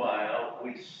meanwhile,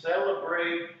 we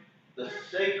celebrate the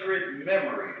sacred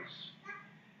memories,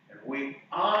 and we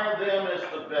honor them as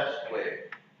the best way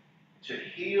to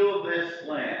heal this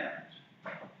land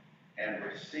and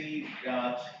receive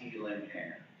God's healing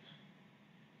hand.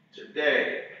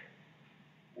 Today,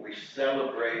 we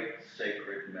celebrate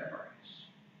sacred memories.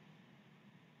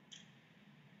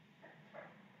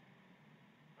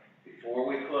 Before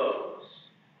we close,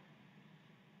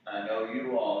 I know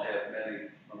you all have many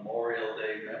Memorial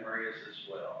Day memories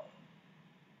as well.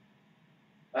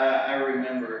 I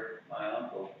remember my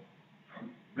uncle,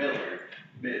 Millard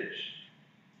Midge,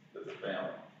 with the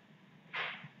family,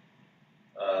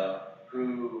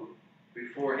 who,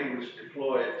 before he was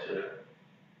deployed to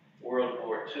World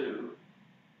War II,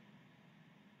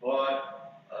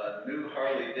 bought a new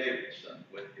Harley Davidson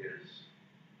with his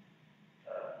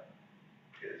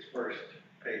first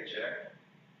paycheck,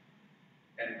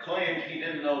 and claimed he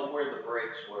didn't know where the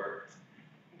brakes were.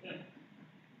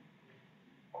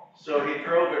 So he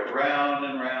drove it round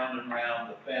and round and round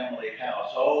the family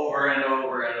house over and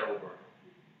over and over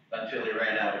until he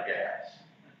ran out of gas.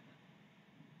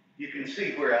 You can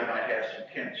see where I might have some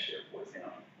kinship with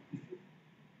him.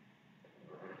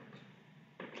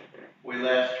 We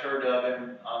last heard of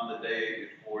him on the day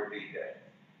before D-Day,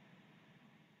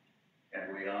 and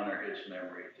we honor his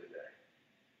memory today.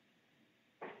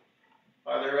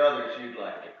 Are there others you'd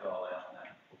like to call out now?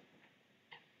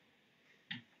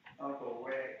 Uncle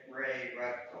Ray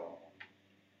Russell.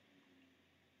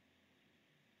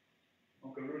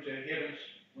 Uncle Ruth Gibbons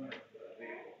went the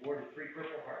awarded 3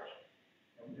 Purple Hearts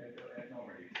at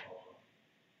Normandy also.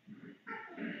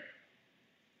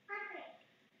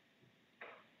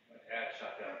 My dad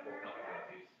shot down 4 company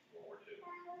Nazis in World War II.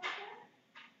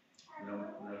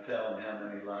 No telling how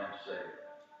many lives saved.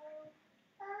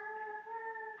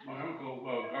 My uncle,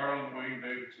 Garland Wayne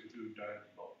Davidson, who died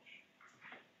in Bulge.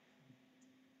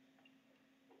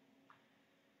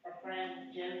 Our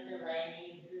friend Jim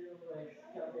Delaney, who was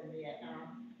killed in Vietnam.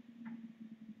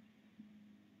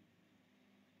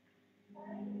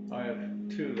 I have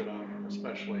 2 that I'm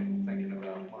especially thinking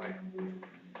about.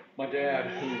 My dad,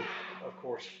 who of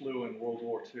course flew in World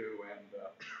War II and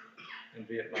in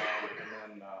Vietnam,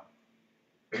 and then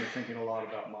been thinking a lot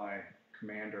about my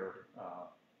commander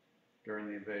during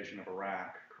the invasion of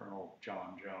Iraq, Colonel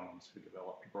John Jones, who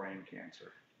developed brain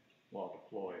cancer while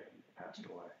deployed and passed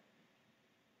away.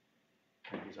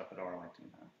 And he's up at Arlington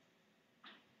now.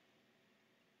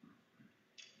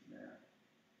 Yeah.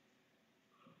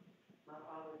 My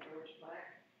father, George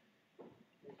Black,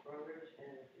 his brothers,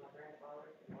 and my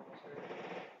grandfather, and all the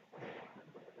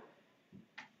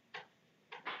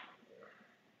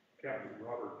Captain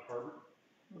Robert Harbert,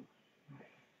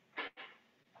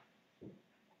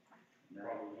 No.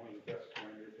 probably one of the best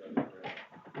commanders I've ever had.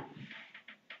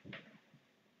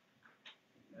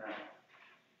 No.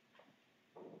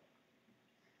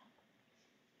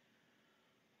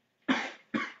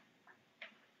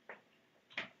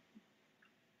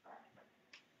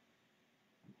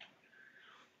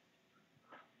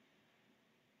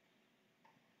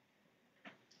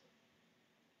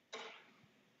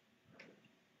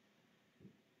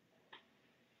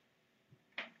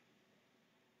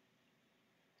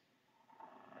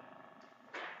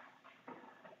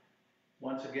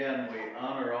 Once again, we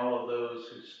honor all of those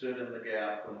who stood in the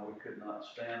gap when we could not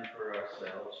stand for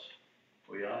ourselves.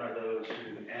 We honor those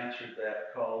who answered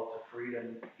that call to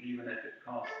freedom, even if it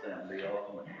cost them the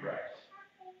ultimate price.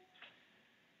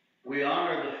 We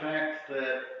honor the fact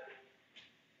that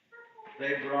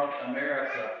they brought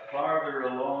America farther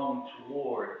along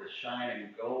toward the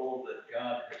shining goal that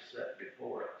God has set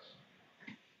before us.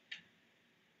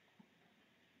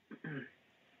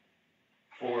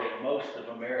 For most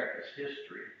of America's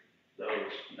history,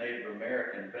 those Native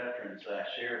American veterans I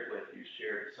shared with you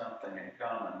shared something in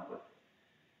common with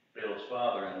Bill's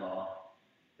father-in-law.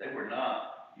 They were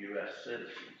not U.S.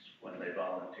 citizens when they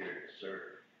volunteered to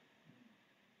serve.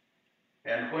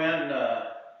 And when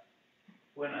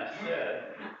I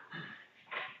said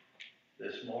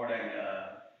this morning,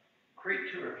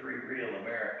 create 2 or 3 real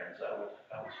Americans,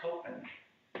 I was hoping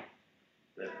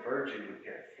that Virgie would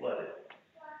get flooded.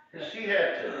 She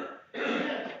had to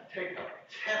take a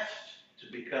test to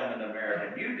become an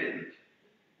American. You didn't.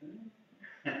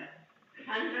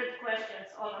 100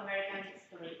 questions, all American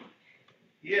history.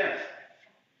 Yes.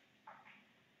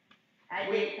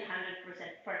 I did 100%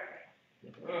 perfect.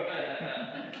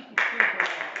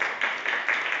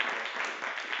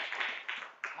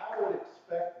 I would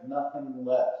expect nothing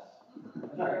less.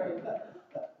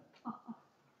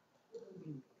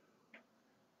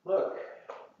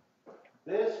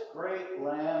 great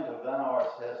land of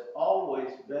ours has always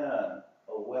been a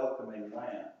welcoming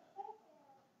land.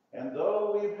 And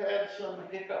though we've had some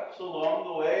hiccups along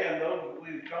the way, and though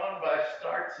we've gone by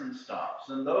starts and stops,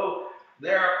 and though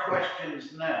there are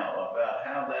questions now about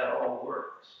how that all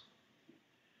works,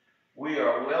 we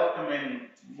are welcoming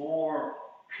more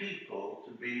people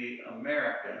to be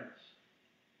Americans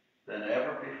than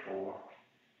ever before.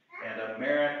 And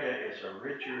America is a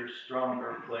richer,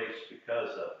 stronger place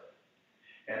because of it.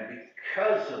 And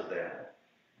because of that,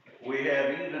 we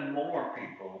have even more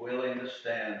people willing to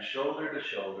stand shoulder to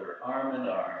shoulder, arm in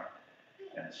arm,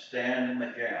 and stand in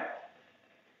the gap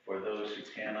for those who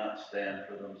cannot stand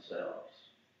for themselves.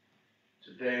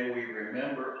 Today we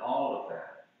remember all of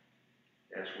that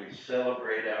as we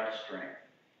celebrate our strength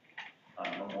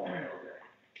on Memorial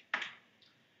Day.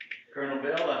 Colonel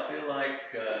Bell, I feel like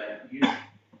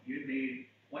you need,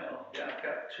 well, yeah, I've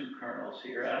got two colonels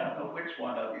here. I don't know which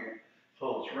one of you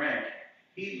holds rank.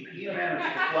 He managed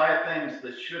to fly things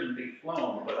that shouldn't be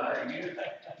flown, but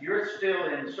you're still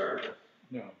in service.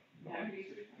 No.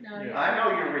 No, I know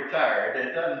you're retired.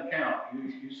 It doesn't count.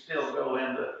 You still go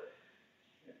into.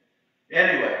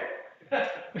 Anyway,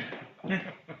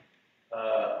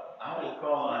 I will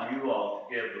call on you all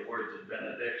to give the words of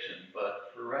benediction.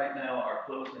 But for right now, our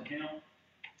closing hymn.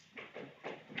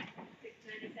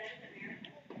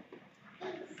 697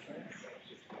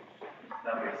 America.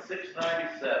 Number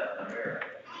 697, America.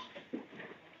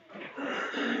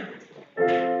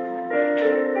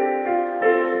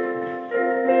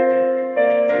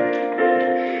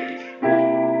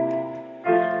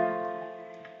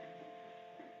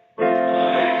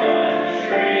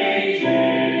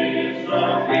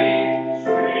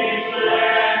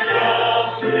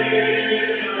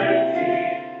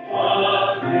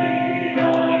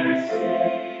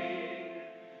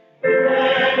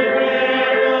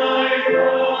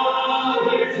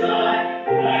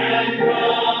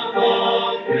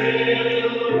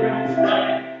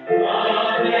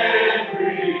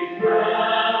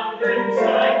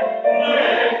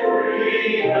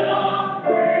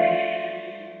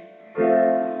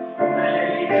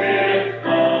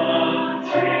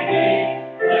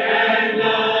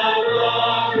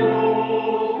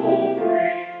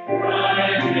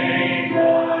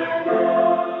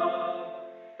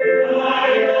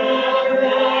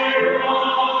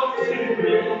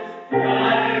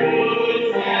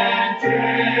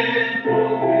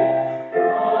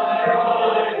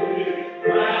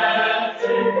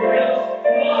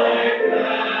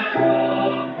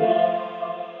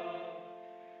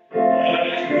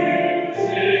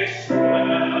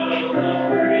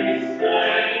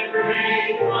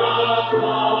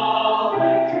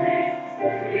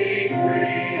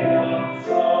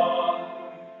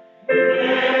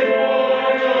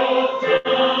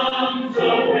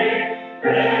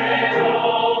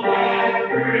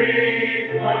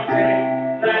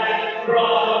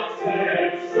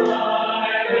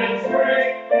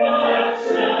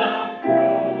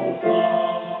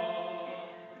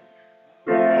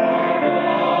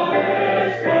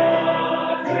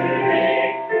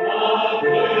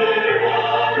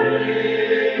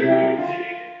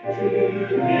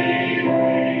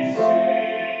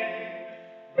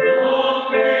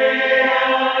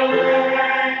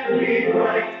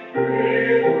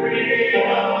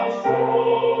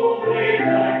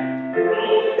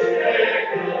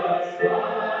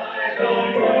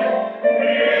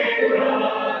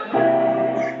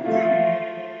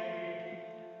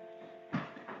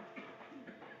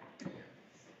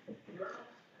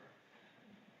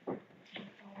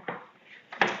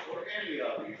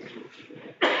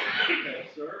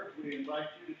 We invite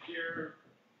you to share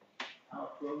our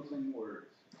closing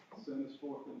words. Send us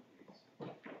forth in peace.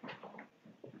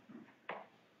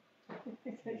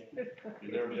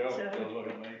 You there, Joe? Joe's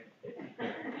looking at me.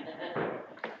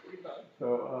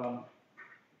 So,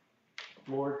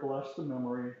 Lord, bless the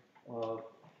memory of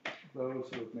those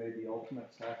who have made the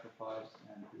ultimate sacrifice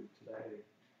and who today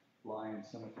lie in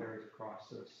cemeteries across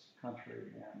this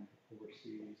country and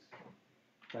overseas.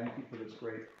 Thank you for this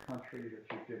great country that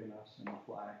you've given us and the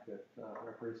flag that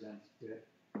represents it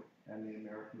and the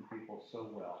American people so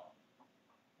well.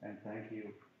 And thank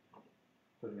you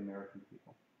for the American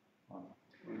people.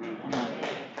 Amen.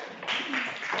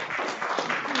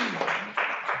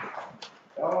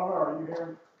 Eleanor, are you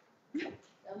here?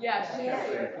 Yes,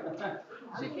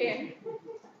 she can.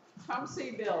 Come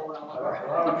see Bill, A Eleanor.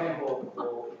 lot of people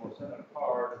will send a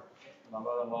card to my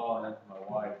mother-in-law and then to my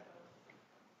wife.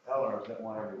 Eleanor sent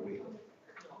one every week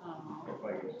for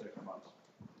like 6 months.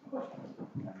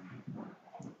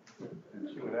 And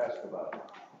she would ask about it.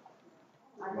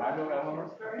 Do I know Eleanor?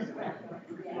 Where did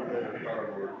her card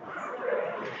work?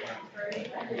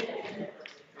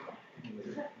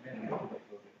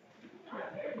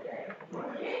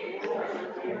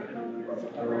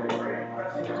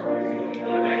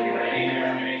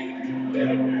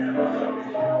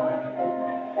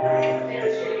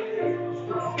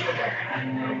 Yeah,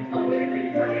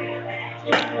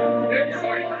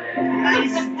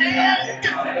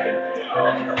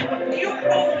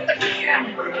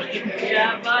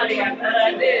 buddy, I bet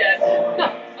I did.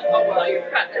 Oh, well, you're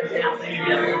cutting it down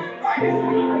there.